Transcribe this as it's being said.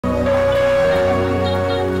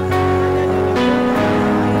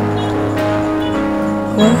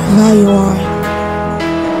wherever you are.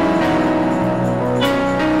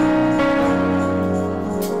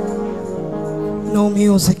 No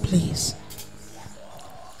music, please.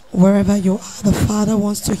 Wherever you are, the Father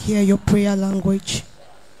wants to hear your prayer language.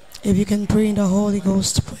 If you can pray in the Holy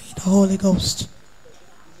Ghost, pray in the Holy Ghost.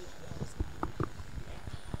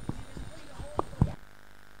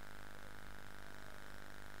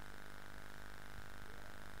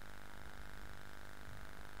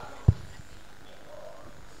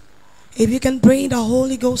 If you can pray in the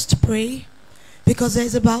Holy Ghost, pray. Because there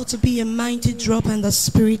is about to be a mighty drop in the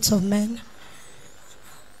spirits of men.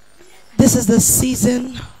 This is the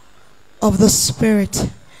season of the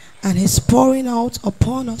Spirit, and He's pouring out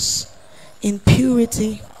upon us in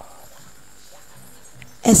purity.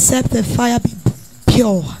 Except the fire be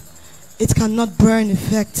pure, it cannot burn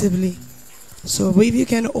effectively. So if you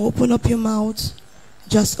can open up your mouth,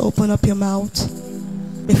 just open up your mouth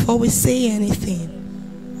before we say anything.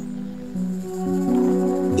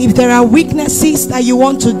 If there are weaknesses that you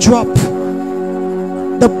want to drop,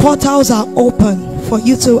 the portals are open for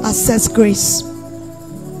you to access grace.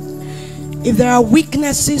 If there are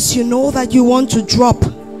weaknesses you know that you want to drop,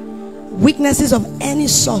 weaknesses of any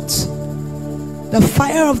sort, the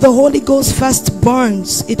fire of the Holy Ghost first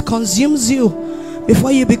burns. It consumes you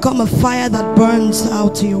before you become a fire that burns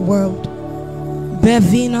out your world.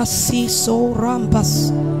 Bevina si so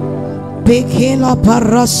rampas, bekela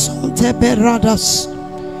parasonte beradas,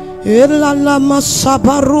 ela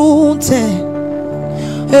masabarunte.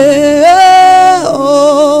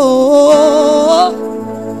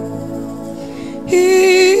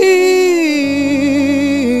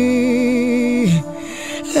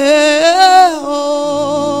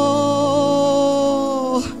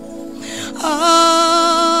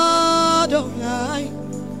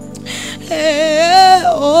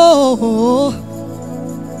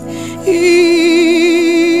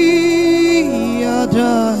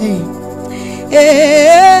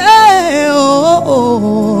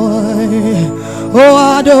 Oh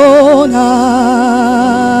Adonai,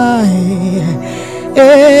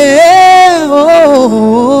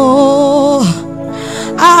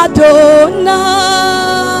 oh Adonai,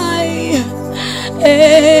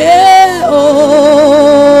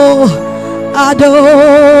 oh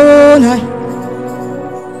Adonai,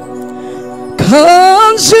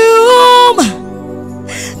 consume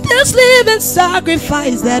this living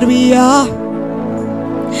sacrifice that we are.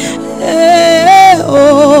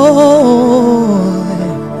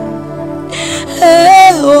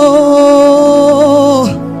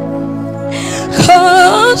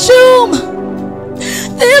 Consume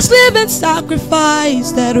this living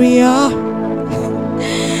sacrifice that we are.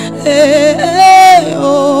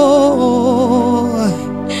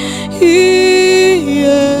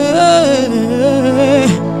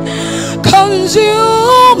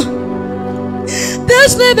 Consume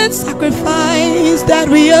this living sacrifice that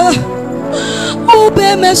we are.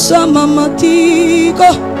 Ube mesama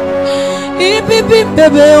matiko, ipi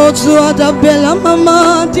bebe otsua da bela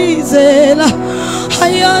mama dizela,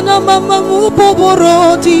 hayana mama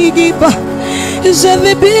mupoboro tigipa,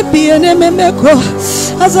 zeve bibi ene memeko,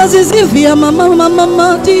 azazizivia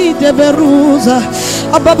mama di deberuza,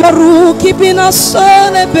 ababaru kipina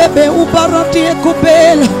sole bebe ubarati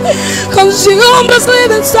ekubela. Consume this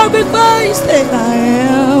living sacrifice that I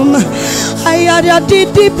am.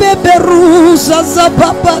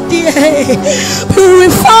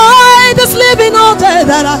 Purify this living altar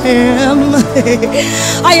that I am.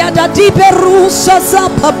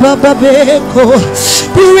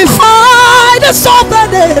 Purify this altar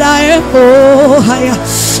that I am.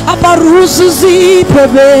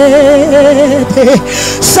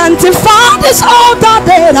 Sanctify this altar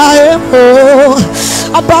that I am.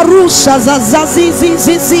 Abarusha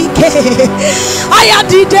zazazizizike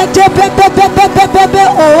ayadide bebe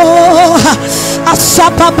oh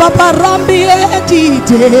asapa babarambi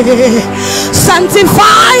edide.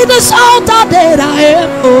 Sanctify this altar that I am.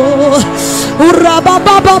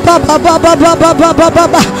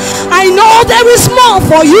 I know there is more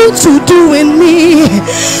for you to do in me.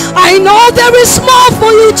 I know there is more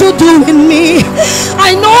for you to do in me.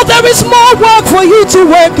 I know there is more work for you to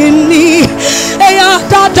work in me. I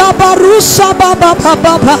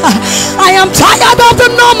am tired of the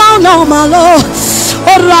normal.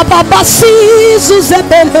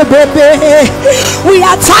 We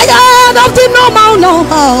are tired of the normal.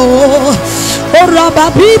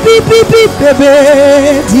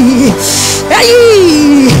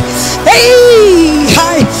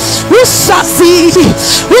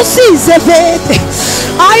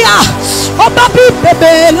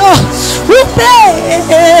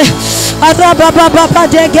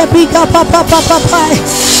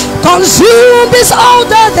 Consume this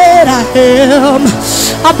altar that I am.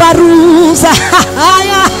 Abaruza.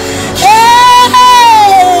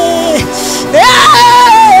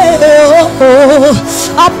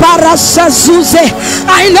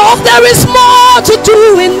 I know there is more to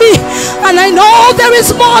do in me, and I know there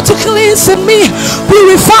is more to cleanse in me.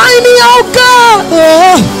 Purify me, oh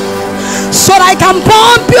God, so that I can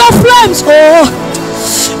burn pure flames.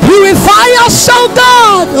 Purify us, oh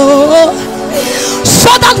God,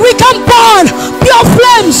 so that we can burn pure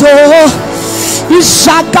flames.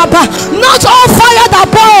 Not all fire that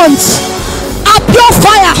burns are pure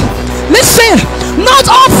fire. Listen, not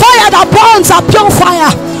all fire that burns are pure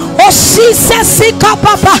fire.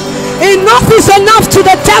 Enough is enough to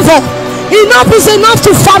the devil. Enough is enough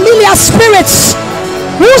to familiar spirits.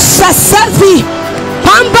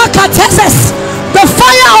 The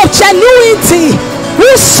fire of genuinity.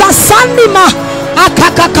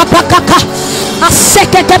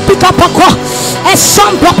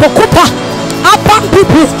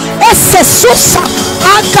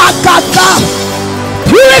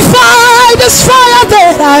 Purify this fire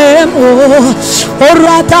that I am.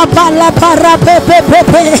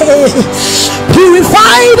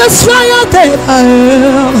 Purify this fire that I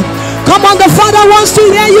am. Come on, the Father wants to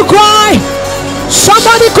hear you cry.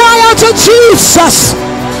 Somebody cry out to Jesus.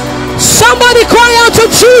 Somebody cry out to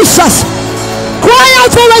Jesus. Cry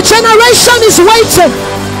out for a generation is waiting.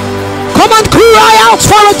 Come on, cry out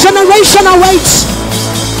for a generation awaits.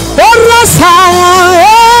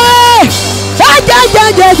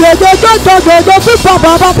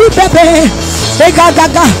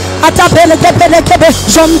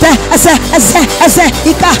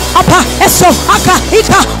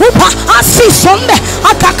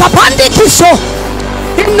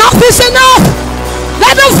 Enough is enough.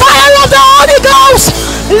 Let the fire of the Holy Ghost,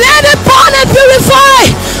 let it burn and purify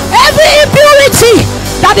every impurity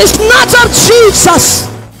that is not of Jesus.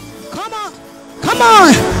 Come on, come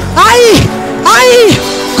on.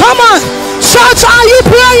 Come on, church, are you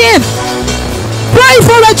praying? Pray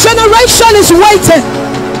for a generation is waiting.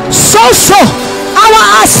 So our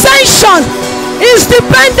ascension is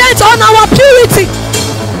dependent on our purity.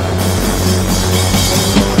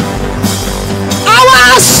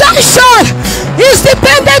 Our ascension is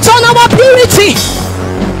dependent on our purity.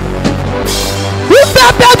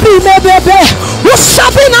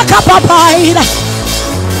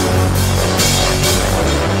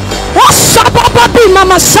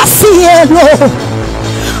 Mama Sasielo.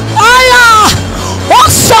 Aya.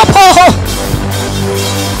 Osapo.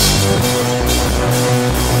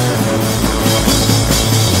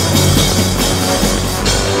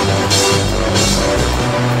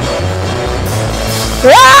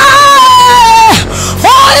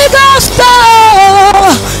 Holy Ghost,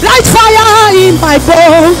 light fire in my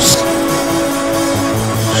bones.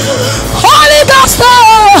 Holy Ghost,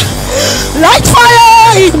 light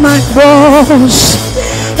fire in my bones.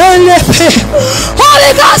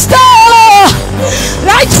 Holy Ghost,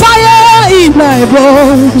 light fire in my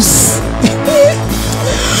bones.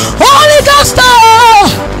 Holy Ghost,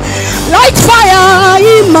 light fire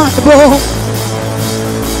in my bones.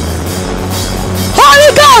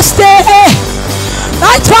 Holy Ghost,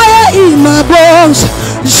 light fire in my bones.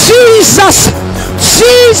 Jesus,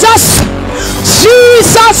 Jesus,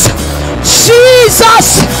 Jesus, Jesus,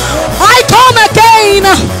 I come again.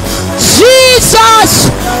 Jesus,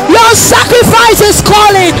 your sacrifice is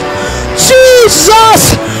calling.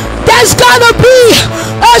 Jesus, there's gonna be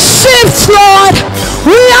a shift, Lord.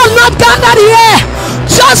 We are not gathered here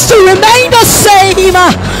just to remain the same.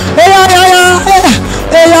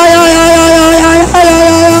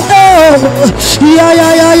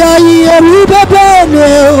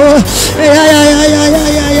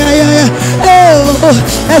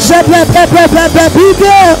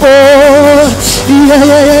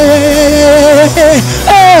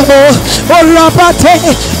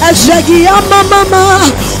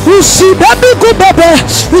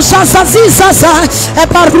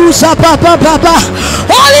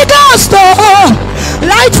 Holy Ghost,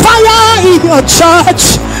 light fire in your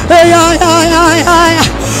church.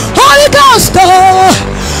 Holy Ghost,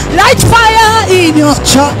 light fire in your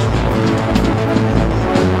church.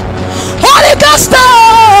 Holy Ghost,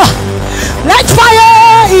 light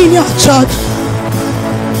fire in your church.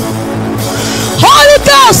 Holy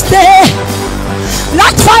Ghost,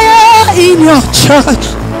 light fire in your church.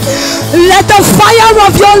 Let the fire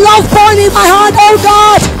of your love burn in my heart, oh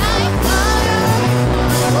God.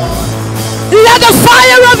 Let the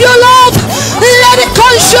fire of your love, let it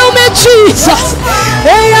consume me, Jesus.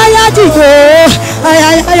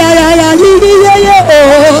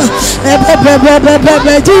 Let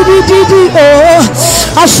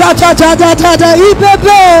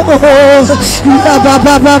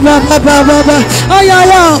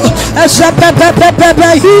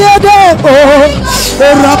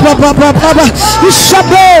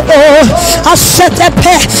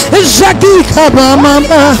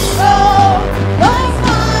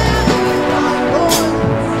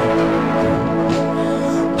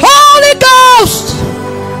Holy Ghost,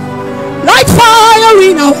 light fire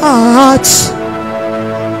in our hearts.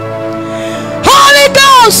 Holy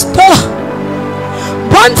Ghost,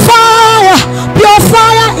 burn fire, pure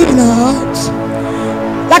fire in our hearts.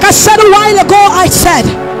 Like I said a while ago, I said,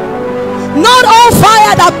 not all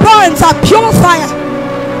fire that burns are pure fire.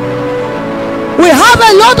 We have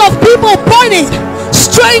a lot of people burning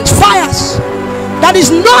strange fires that is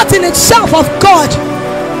not in itself of God,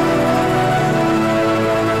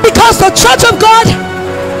 because the church of God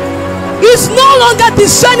is no longer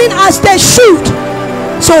discerning as they should.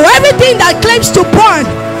 So everything that claims to burn,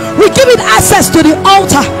 we give it access to the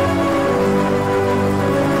altar.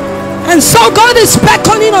 And so God is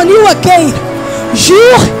beckoning on you again, you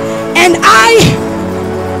and I,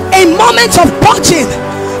 a moment of purging,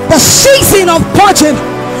 the season of purging,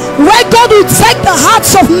 where God will take the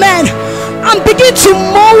hearts of men and begin to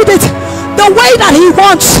mold it the way that He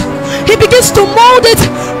wants. He begins to mold it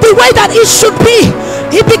the way that it should be.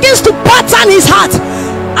 He begins to pattern His heart,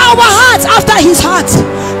 our hearts after His heart.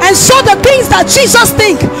 And so the things that Jesus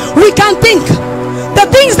think, we can think. The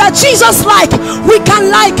things that Jesus like, we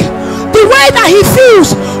can like. The way that He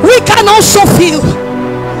feels, we can also feel.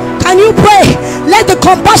 Can you pray? Let the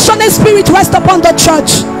compassionate spirit rest upon the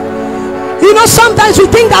church. You know, sometimes we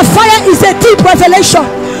think that fire is a deep revelation,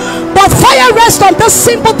 but fire rests on those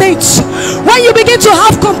simple things. When you begin to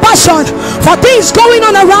have compassion for things going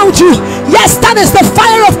on around you, yes, that is the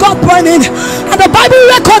fire of God burning. And the Bible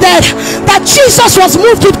recorded that Jesus was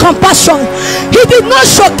moved with compassion. He did not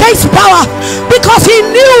showcase power, because He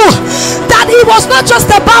knew that it was not just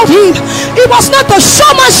about Him. It was not the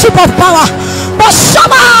showmanship of power, but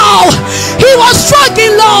somehow He was strong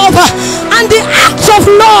in love, and the act of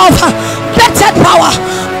love bettered power.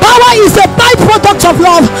 Power is a byproduct of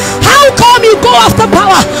love. How come you go after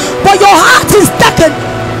power but your heart is darkened?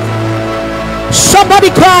 Somebody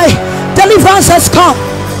cry, deliverance has come.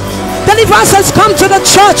 Deliverance has come to the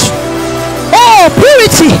church. Oh,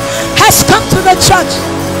 purity has come to the church.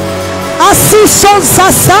 Asison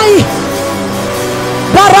Sasai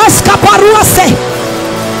Baraska Paruase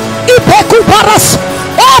Ipeku Baras.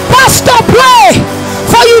 Oh, pastor, pray,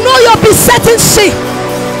 for you know your besetting sin.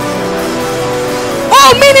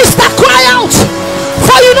 Oh, minister, cry out,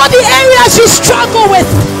 for you know the areas you struggle with.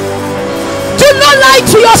 Do not lie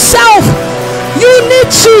to yourself. You need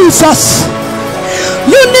Jesus.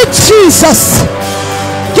 You need Jesus.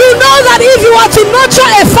 You know that if you are to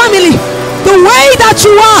nurture a family the way that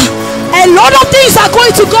you are, a lot of things are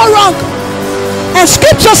going to go wrong. And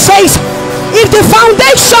scripture says, if the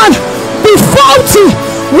foundation be faulty,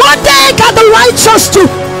 what then can the righteous do?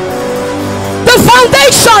 The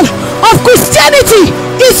foundation of Christianity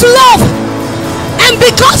is love, and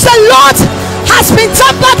because the Lord has been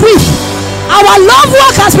tampered with, our love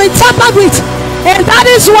work has been tampered with, and that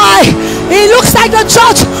is why it looks like the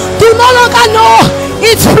church do no longer know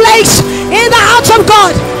its place in the house of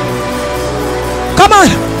God. Come on,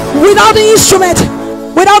 without the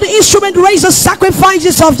instrument, raise the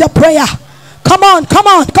sacrifices of your prayer. Come on, come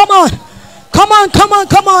on, come on, come on, come on,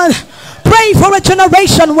 come on. Pray for a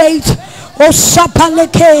generation. Wait. Oh,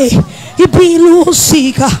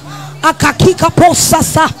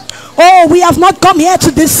 we have not come here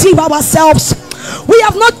to deceive ourselves. We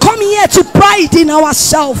have not come here to pride in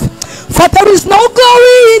ourselves. For there is no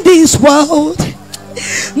glory in this world.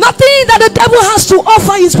 Nothing that the devil has to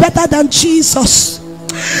offer is better than Jesus.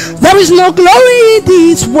 There is no glory in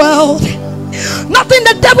this world. Nothing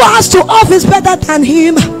the devil has to offer is better than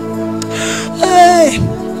Him. Hey,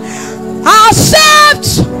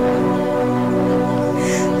 accept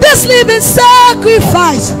this living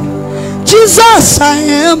sacrifice. Jesus, I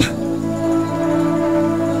am.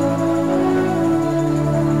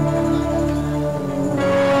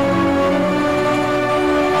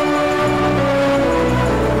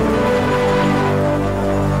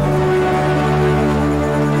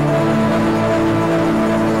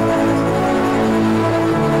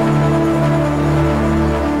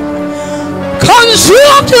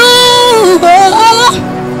 Consume you,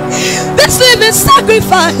 this living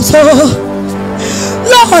sacrifice. Oh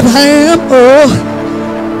Lord, I am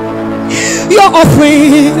your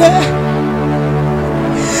offering.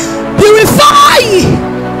 Purify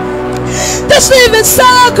this living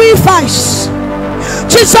sacrifice.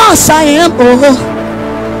 Jesus, I am. Oh,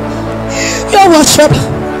 your worship.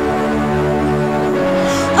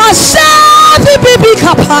 I said the baby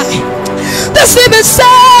kapai. This living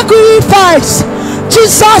sacrifice.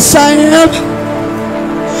 Jesus, I am.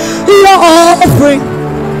 Your offering.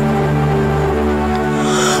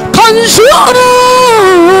 Consume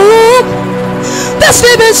this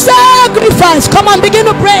living sacrifice. Come on, begin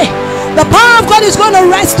to pray. The power of God is going to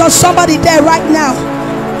rest on somebody there right now.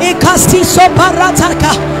 Consume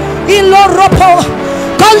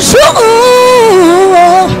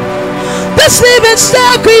this living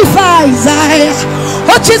sacrifice.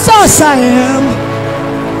 Oh Jesus, I am.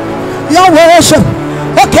 Your worship.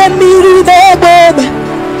 Okay, me the baby.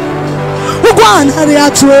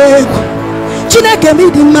 Chineke mi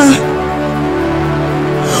di ma.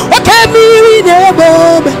 Okay, me the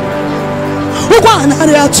baby.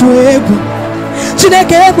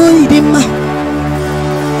 Chineke mi di ma.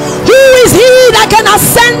 Who is he that can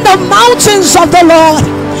ascend the mountains of the Lord?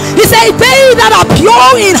 He said, they that are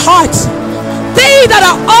pure in heart, they that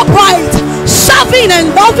are upright, serving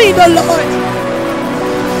and loving the Lord.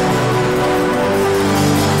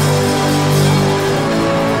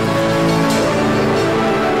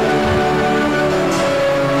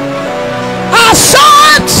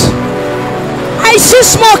 I see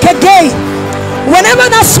smoke again. Whenever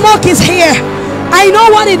that smoke is here, I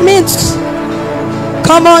know what it means.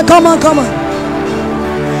 Come on, come on, come on.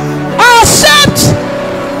 Accept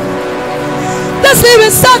this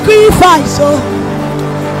living sacrifice. Oh,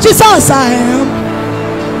 Jesus, I am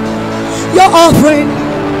your offering.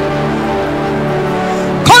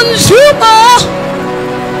 Consumer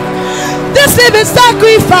this living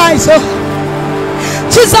sacrifice. Oh,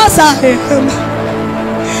 Jesus, I am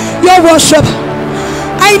your worship.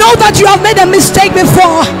 I know that you have made a mistake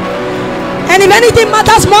before, and if anything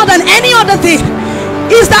matters more than any other thing,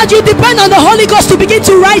 is that you depend on the Holy Ghost to begin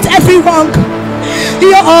to right every wrong.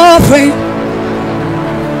 Your offering.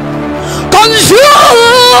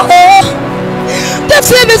 Consume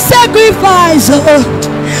this living sacrifice.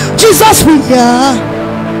 Jesus, we are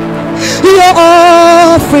your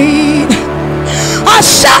offering.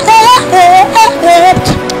 Accept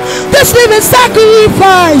this living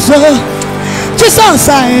sacrifice. Jesus,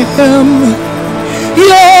 I am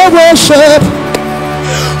your worship.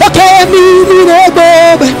 Okay, me the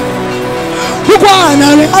baby. Who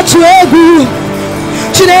wanna let you?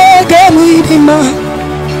 Chineke mi di ma.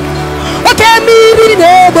 Okay, me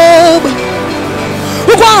the baby.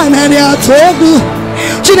 Who wanna let you?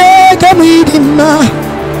 Chineke mi di ma.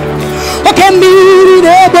 Okay, me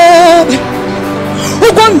the baby. Who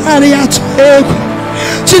wanna let you?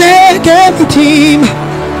 Chineke mi di ma.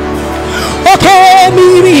 Okay, me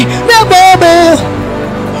the baby.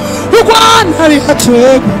 Who wanna let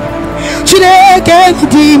you? Chineke mi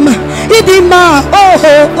di ma. Idima, oh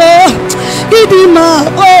oh oh, Idima,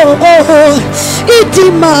 oh oh oh,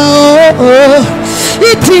 Idima, oh oh,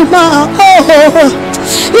 Idima, oh oh,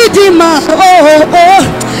 Idima, oh oh,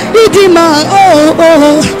 Idima, oh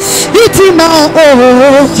oh, Idima,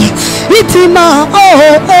 oh, Idima, oh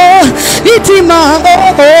oh, Idima, oh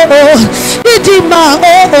oh, Idima,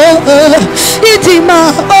 oh oh, Idima,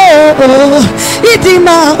 oh oh,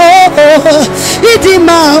 Idima, oh oh,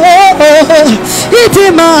 Idima, oh oh,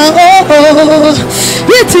 Idima, oh oh,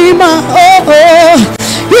 Idima, oh oh,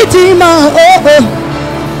 Idima, oh oh.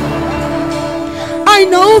 I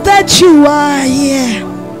know that you are here.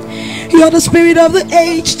 You are the spirit of the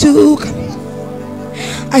age to come.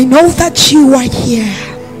 I know that you are here.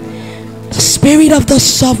 The spirit of the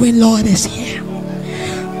sovereign Lord is here.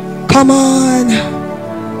 Come on.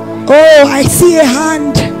 Oh, I see a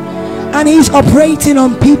hand, and he's operating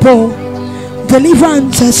on people.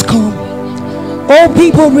 Deliverance has come. Oh,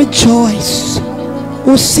 people rejoice.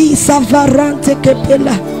 Oh, see Savarante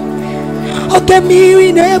Kepela. Okay,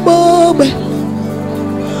 me nebo.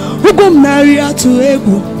 Who go marry her to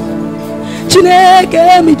ego?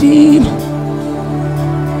 Chineke mi di.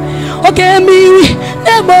 Okay, me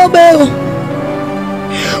nebo.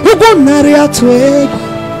 Who go marry her to ego?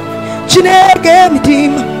 Chineke mi di.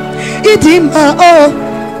 Idima oh.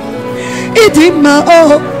 Idima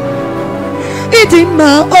oh.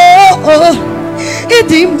 Idima oh oh.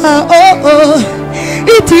 Idima oh oh.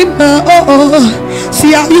 Idima oh oh.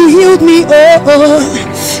 See how you healed me oh oh.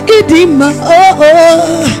 Idima oh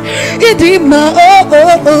oh. Idima oh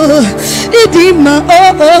oh. Idima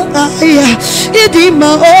oh oh. Idima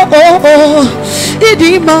oh oh.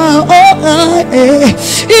 Idima oh oh.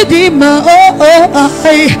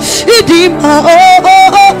 Idima oh oh.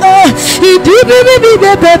 Idima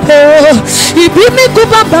oh oh. Idimi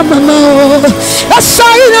kubaba mama.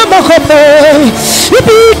 Asayina makope.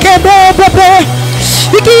 Ibike bebe.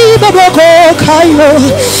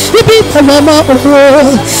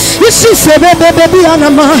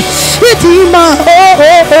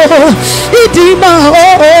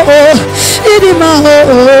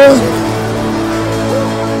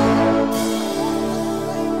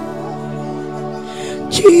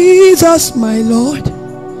 Jesus, my Lord,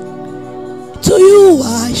 to you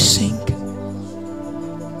I sing.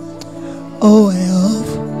 Oh, help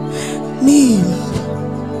me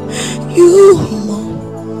love you more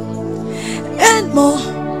and more.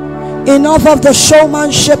 Enough of the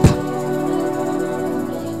showmanship.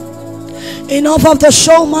 Enough of the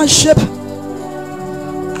showmanship.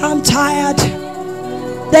 I'm tired.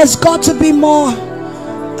 There's got to be more.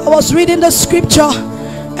 I was reading the scripture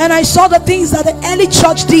and I saw the things that the early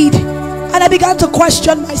church did, and I began to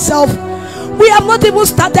question myself. We have not even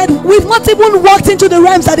started, we've not even walked into the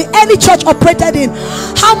realms that the early church operated in.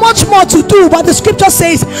 How much more to do? But the scripture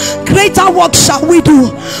says, greater work shall we do.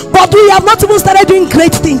 But we have not even started doing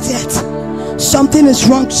great things yet. Something is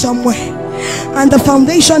wrong somewhere, and the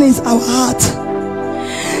foundation is our heart.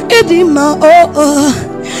 Idima, oh, oh.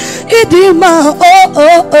 Idima, oh,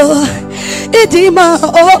 oh, oh. Idima,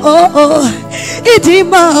 oh, oh, oh.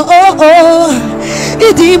 Idima, oh, oh.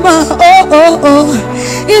 Idima, oh, oh, oh.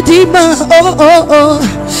 Idima, oh, oh, oh.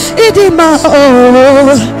 Idima, oh,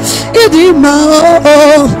 oh. Idima, oh, oh.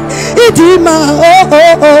 Idima, oh,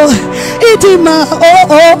 oh, oh. Idima, oh,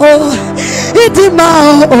 oh, oh. Idima,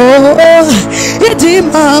 oh, oh. Idima, oh,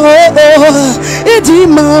 oh.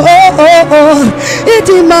 Idima, oh, oh, oh.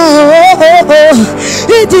 Idima, oh, oh, oh.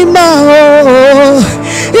 Idima, oh, oh.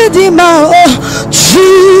 Idima, oh.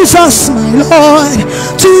 Jesus, my Lord,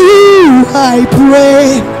 to you I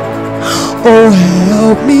pray. Oh,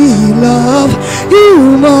 help me love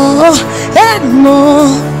you more and more.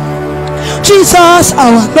 Jesus,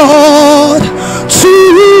 our Lord, to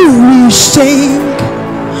you we sing.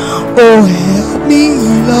 Oh, help me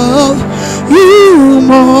love you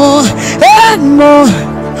more and more.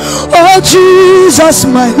 Oh, Jesus,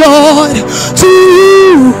 my Lord, to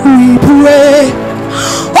you we pray.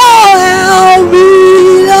 Oh, help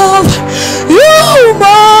me love you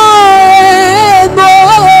more and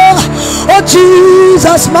more. Oh,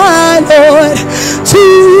 Jesus, my Lord, to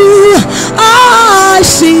you I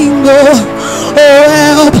sing. Oh,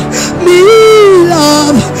 help me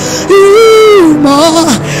love you more.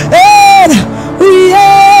 And we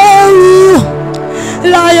hail you,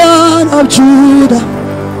 Lion of Judah.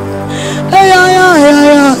 Hey,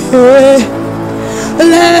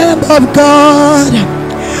 Lamb of God,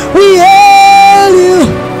 we hail you.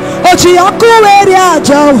 Oh, 𝐂𝐁𝐍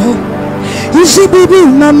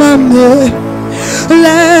𝐊𝐴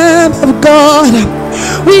Lamb of God,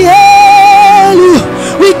 we hail you.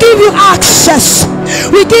 We give you access.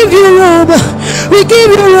 We give you room. We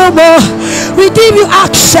give you room. We give you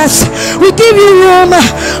access. We give you room.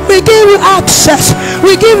 We give you access.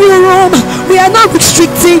 We give you room. We are not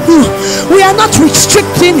restricting you. We are not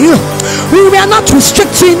restricting you. We are not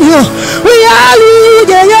restricting you. We hail you,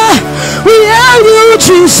 yeah, yeah. We hail you,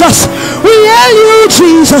 Jesus. We hail you,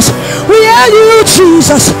 Jesus. We hail you,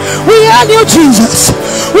 Jesus. We hail you, Jesus.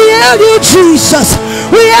 We hail you, Jesus.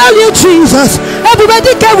 We hail you, Jesus.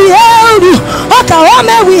 Everybody can we hail you. Okay,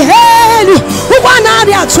 we hail you.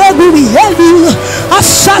 We hail you.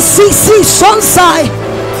 Ashasisi Sonsai.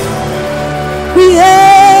 We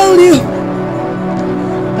hail you.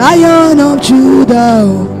 Lion of Judah.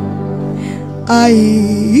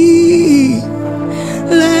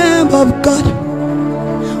 Lamb of God.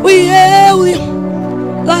 We hail you.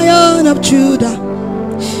 Lion of Judah.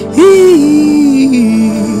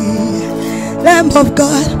 Lamb of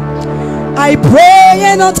God. I pray,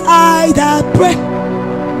 and not I that pray.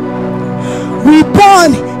 We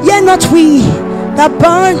burn, yet not we that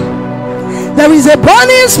burn. There is a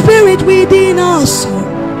burning spirit within us.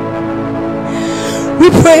 We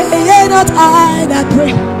pray, and not I that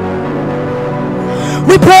pray.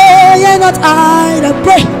 We pray, and not I that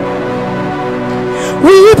pray.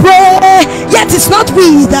 We pray, yet it's not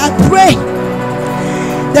we that pray.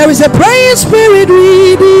 There is a praying spirit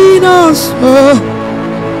within us.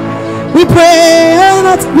 We pray, and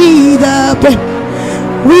not we that pray.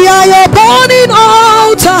 We are your burning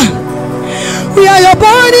altar. We are your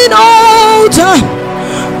burning altar.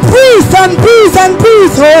 Breathe and breathe and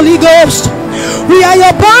breathe, Holy Ghost. We are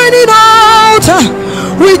your burning altar.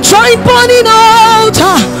 We join burning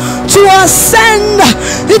altar to ascend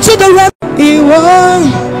into the realm.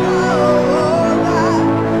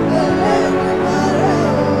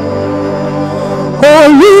 Oh,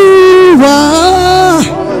 you are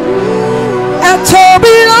and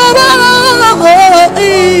Toby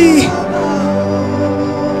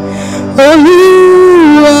oh, you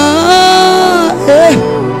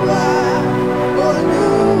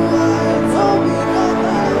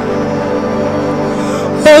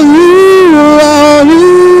for you.